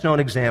the best-known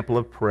example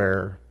of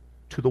prayer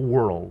to the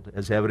world,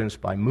 as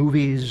evidenced by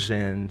movies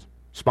and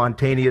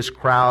spontaneous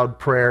crowd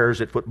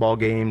prayers at football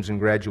games and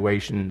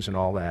graduations and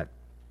all that.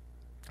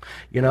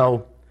 You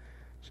know,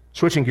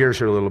 switching gears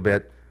here a little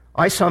bit,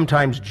 I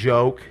sometimes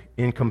joke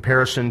in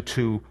comparison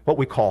to what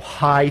we call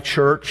high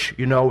church,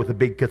 you know, with the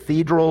big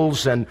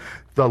cathedrals and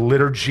the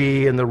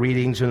liturgy and the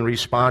readings and the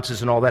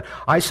responses and all that.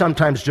 I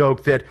sometimes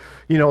joke that,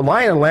 you know,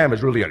 Lion and Lamb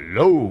is really a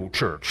low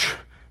church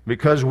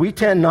because we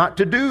tend not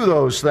to do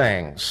those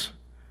things.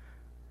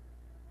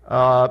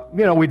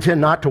 We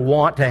tend not to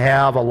want to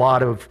have a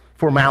lot of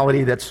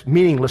formality that's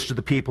meaningless to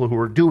the people who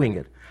are doing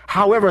it.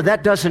 However,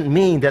 that doesn't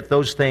mean that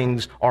those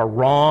things are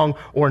wrong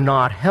or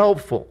not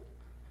helpful.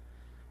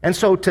 And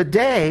so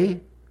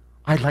today,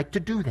 I'd like to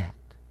do that.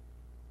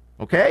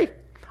 Okay?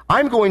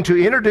 I'm going to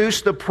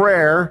introduce the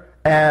prayer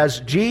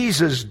as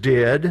Jesus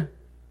did,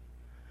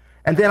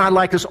 and then I'd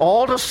like us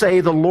all to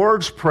say the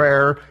Lord's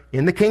Prayer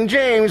in the King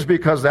James,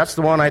 because that's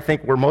the one I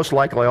think we're most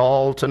likely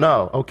all to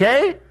know.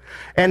 Okay?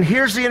 And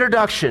here's the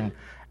introduction.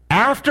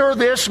 "After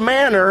this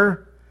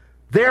manner,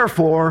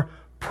 therefore,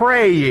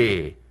 pray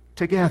ye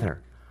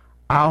together.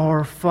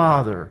 Our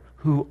Father,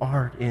 who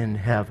art in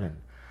heaven,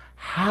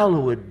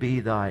 hallowed be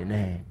thy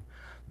name.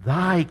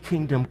 Thy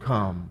kingdom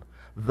come,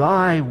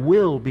 thy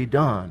will be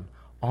done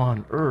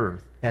on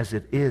earth as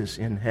it is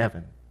in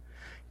heaven.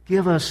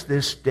 Give us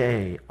this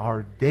day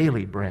our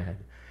daily bread,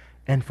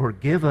 and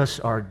forgive us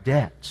our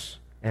debts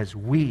as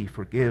we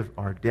forgive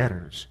our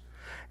debtors.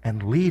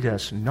 And lead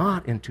us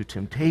not into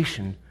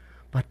temptation,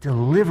 but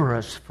deliver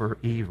us from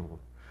evil.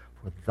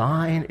 For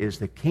thine is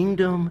the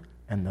kingdom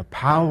and the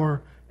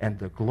power and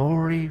the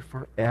glory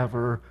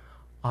forever.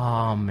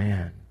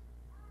 Amen."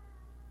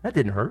 That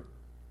didn't hurt.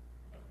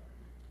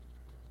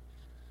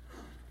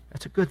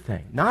 That's a good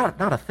thing. Not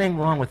a thing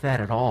wrong with that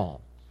at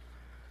all.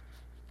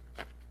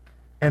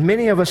 And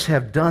many of us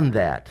have done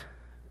that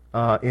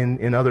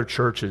in other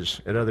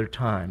churches at other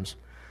times.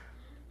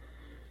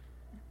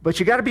 But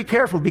you got to be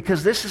careful,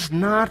 because this is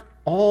not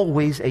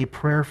always a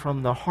prayer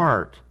from the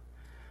heart.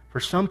 For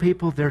some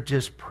people, they're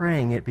just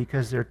praying it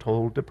because they're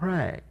told to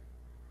pray.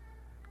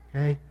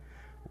 Okay?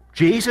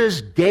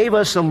 Jesus gave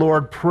us the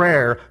Lord's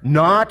Prayer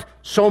not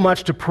so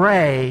much to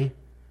pray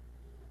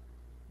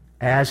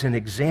as an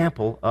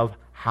example of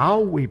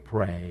how we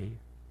pray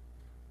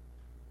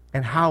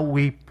and how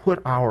we put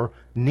our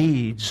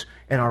needs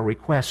and our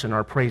requests and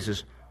our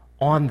praises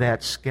on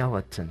that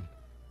skeleton.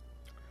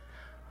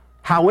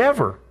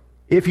 However,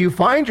 if you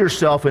find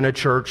yourself in a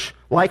church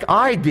like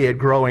I did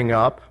growing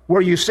up,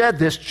 where you said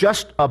this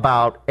just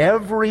about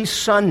every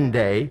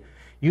Sunday,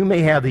 you may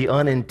have the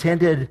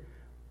unintended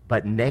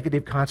but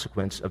negative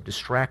consequence of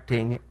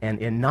distracting and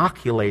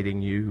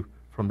inoculating you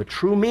from the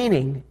true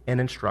meaning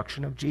and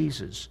instruction of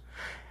Jesus.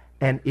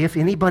 And if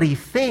anybody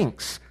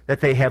thinks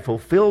that they have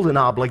fulfilled an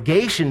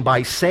obligation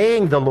by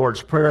saying the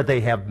Lord's Prayer,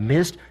 they have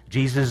missed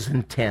Jesus'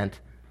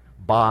 intent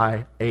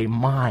by a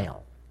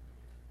mile.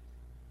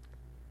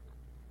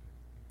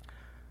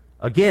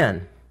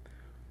 Again,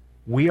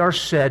 we are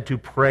said to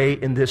pray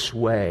in this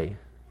way.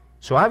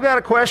 So I've got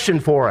a question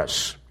for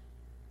us.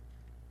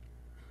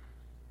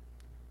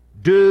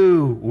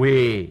 Do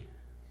we?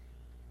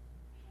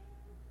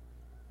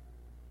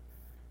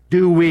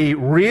 Do we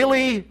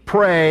really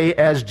pray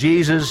as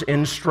Jesus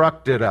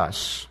instructed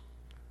us?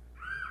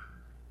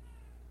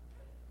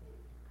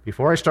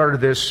 Before I started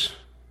this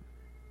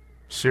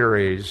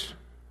series,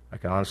 I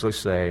can honestly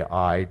say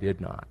I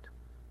did not.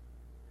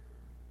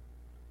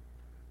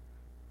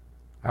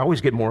 I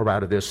always get more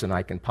out of this than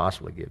I can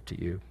possibly give to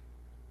you.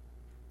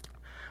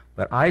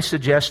 But I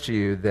suggest to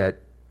you that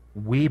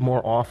we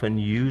more often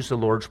use the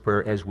Lord's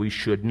Prayer as we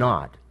should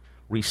not.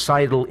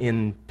 Recital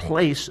in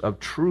place of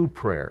true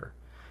prayer.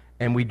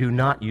 And we do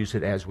not use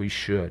it as we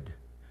should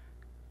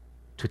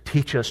to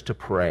teach us to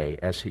pray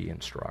as He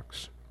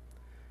instructs.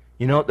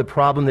 You know, the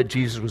problem that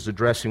Jesus was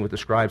addressing with the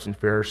scribes and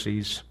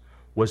Pharisees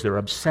was their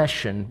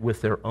obsession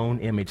with their own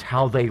image,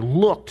 how they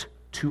looked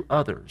to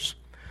others.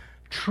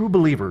 True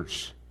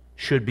believers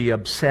should be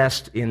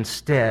obsessed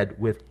instead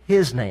with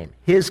His name,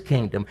 His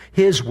kingdom,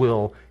 His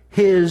will,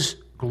 His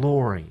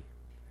glory.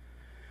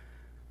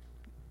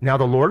 Now,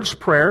 the Lord's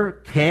Prayer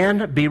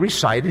can be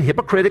recited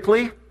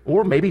hypocritically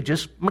or maybe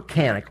just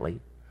mechanically.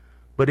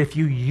 But if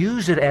you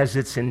use it as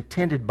it's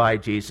intended by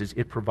Jesus,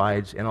 it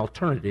provides an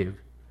alternative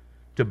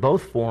to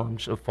both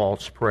forms of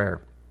false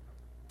prayer.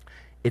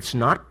 It's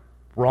not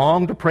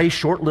wrong to pray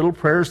short little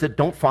prayers that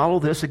don't follow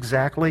this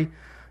exactly.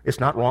 It's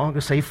not wrong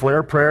to say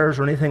flare prayers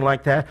or anything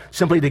like that,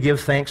 simply to give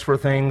thanks for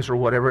things or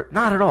whatever.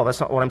 Not at all. That's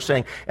not what I'm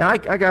saying. And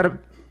I got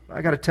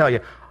to tell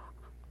you,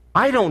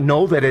 I don't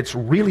know that it's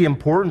really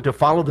important to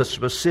follow the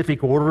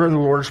specific order in the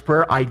Lord's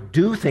Prayer. I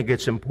do think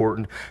it's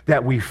important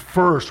that we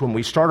first, when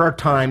we start our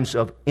times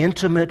of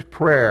intimate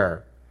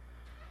prayer,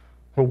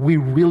 where we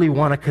really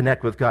want to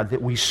connect with God,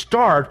 that we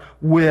start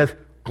with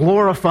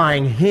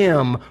glorifying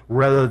Him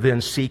rather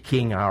than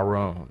seeking our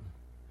own.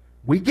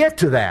 We get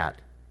to that,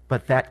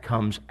 but that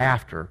comes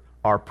after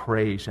our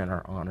praise and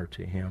our honor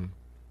to Him.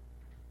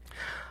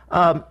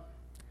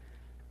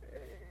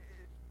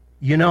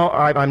 You know,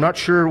 I'm not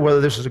sure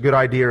whether this is a good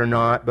idea or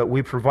not, but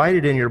we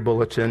provided in your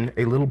bulletin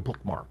a little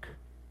bookmark.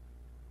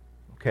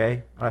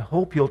 Okay? I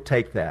hope you'll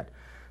take that.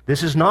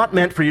 This is not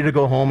meant for you to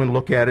go home and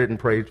look at it and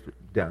pray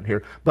down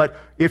here. But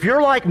if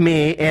you're like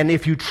me, and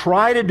if you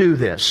try to do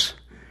this,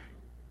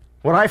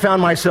 what I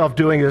found myself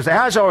doing is,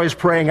 as I was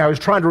praying, I was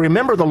trying to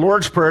remember the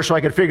Lord's Prayer so I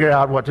could figure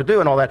out what to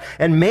do and all that.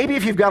 And maybe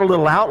if you've got a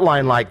little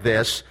outline like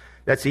this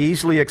that's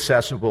easily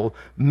accessible,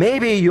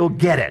 maybe you'll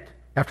get it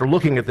after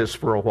looking at this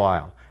for a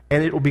while.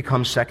 And it will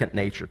become second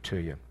nature to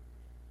you.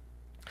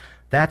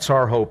 That's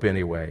our hope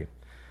anyway.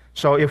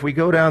 So if we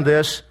go down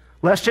this,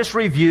 let's just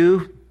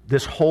review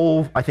this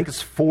whole, I think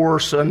it's 4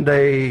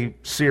 Sunday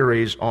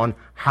series on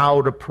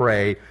how to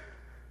pray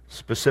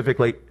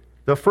specifically.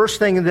 The first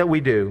thing that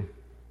we do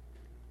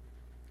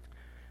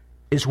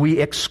is we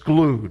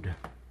exclude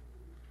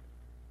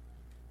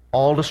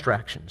all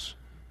distractions.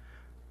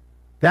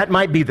 That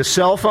might be the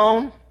cell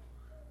phone.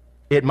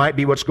 It might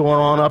be what's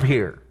going on up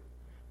here.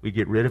 We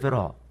get rid of it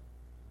all.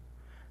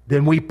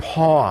 Then we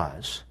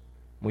pause.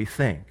 We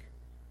think,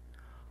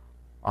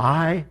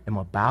 I am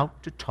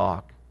about to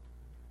talk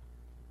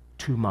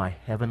to my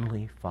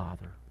Heavenly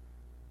Father.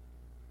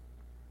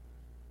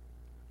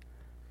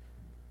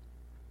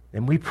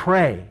 Then we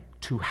pray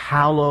to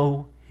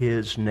hallow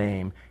His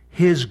name,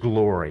 His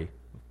glory,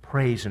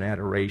 praise and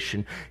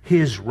adoration,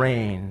 His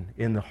reign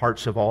in the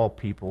hearts of all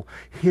people,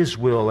 His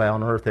will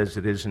on earth as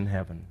it is in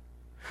heaven.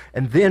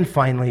 And then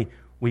finally,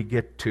 we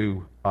get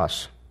to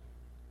us.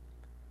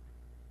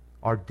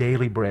 Our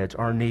daily breads,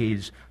 our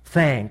needs,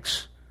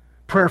 thanks,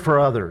 prayer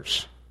for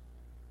others,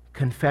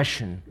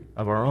 confession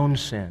of our own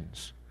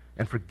sins,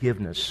 and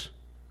forgiveness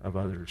of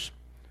others,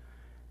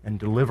 and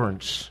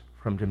deliverance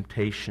from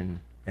temptation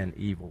and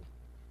evil.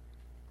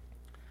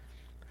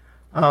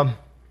 I'm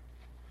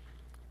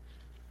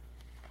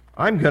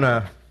going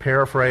to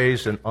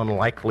paraphrase an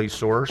unlikely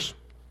source.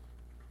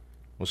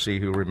 We'll see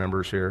who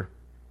remembers here.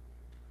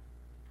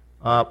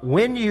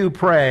 When you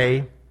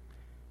pray,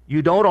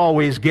 you don't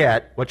always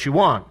get what you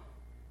want.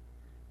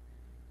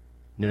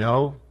 You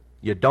know,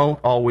 you don't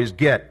always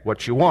get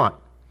what you want.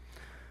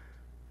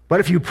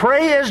 But if you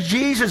pray as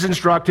Jesus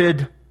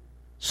instructed,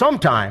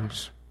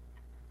 sometimes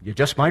you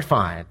just might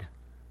find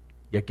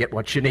you get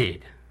what you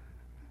need.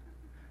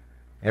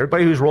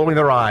 Everybody who's rolling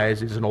their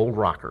eyes is an old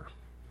rocker.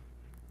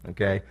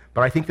 Okay?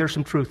 But I think there's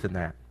some truth in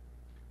that.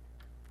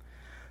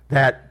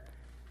 That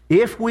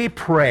if we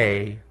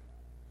pray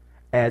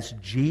as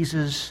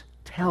Jesus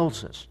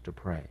tells us to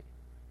pray,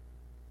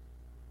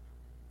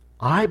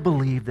 I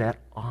believe that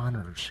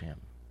honors Him.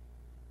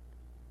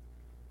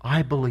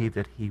 I believe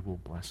that He will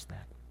bless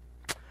that.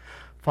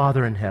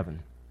 Father in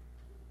heaven,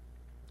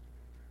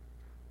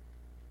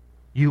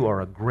 You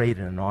are a great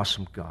and an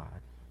awesome God.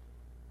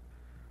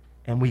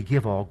 And we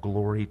give all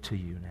glory to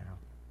You now.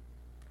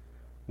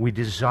 We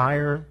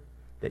desire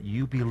that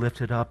You be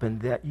lifted up and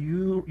that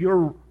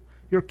Your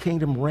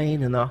kingdom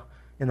reign in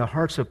the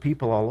hearts of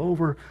people all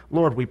over.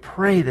 Lord, we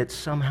pray that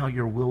somehow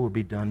Your will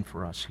be done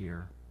for us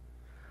here.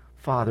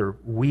 Father,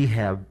 we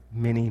have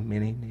many,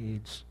 many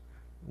needs.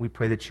 We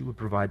pray that You would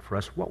provide for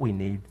us what we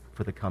need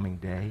for the coming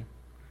day.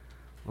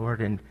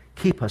 Lord, and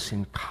keep us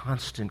in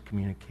constant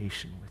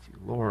communication with you.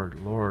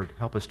 Lord,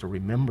 help us to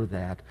remember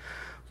that.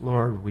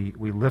 Lord, we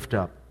lift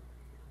up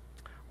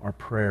our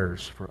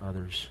prayers for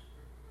others.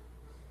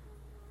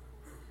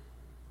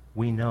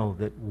 We know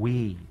that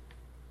we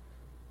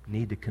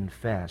need to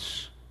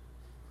confess.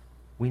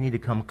 We need to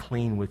come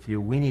clean with you.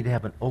 We need to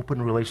have an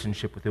open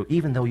relationship with you,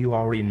 even though you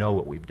already know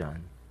what we've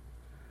done.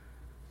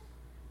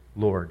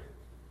 Lord,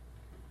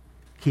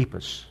 keep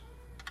us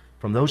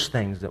from those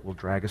things that will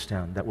drag us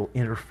down, that will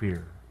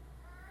interfere.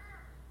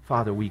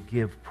 Father, we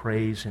give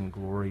praise and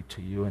glory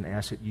to you and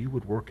ask that you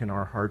would work in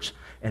our hearts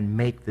and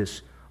make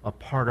this a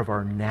part of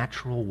our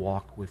natural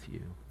walk with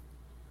you.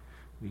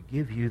 We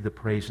give you the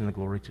praise and the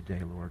glory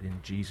today, Lord, in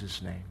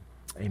Jesus' name.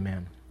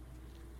 Amen.